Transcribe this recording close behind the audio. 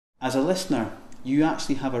As a listener, you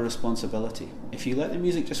actually have a responsibility. If you let the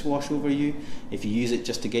music just wash over you, if you use it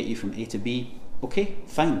just to get you from A to B, okay,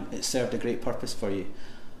 fine, it served a great purpose for you.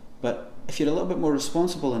 But if you're a little bit more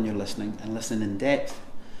responsible in your listening and listening in depth,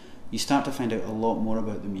 you start to find out a lot more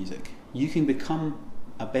about the music. You can become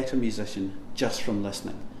a better musician just from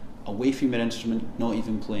listening, away from your instrument, not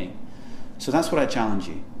even playing. So that's what I challenge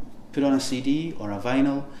you. Put on a CD or a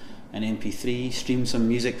vinyl, an MP3, stream some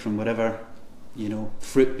music from whatever,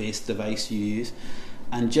 fruit-based device you use,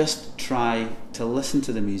 and just try to listen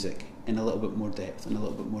to the music in a little bit more depth and a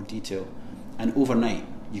little bit more detail. And overnight,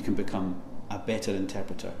 you can become a better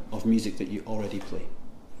interpreter of music that you already play.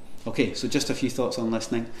 Okay, so just a few thoughts on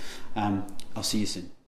listening. I'll see you soon.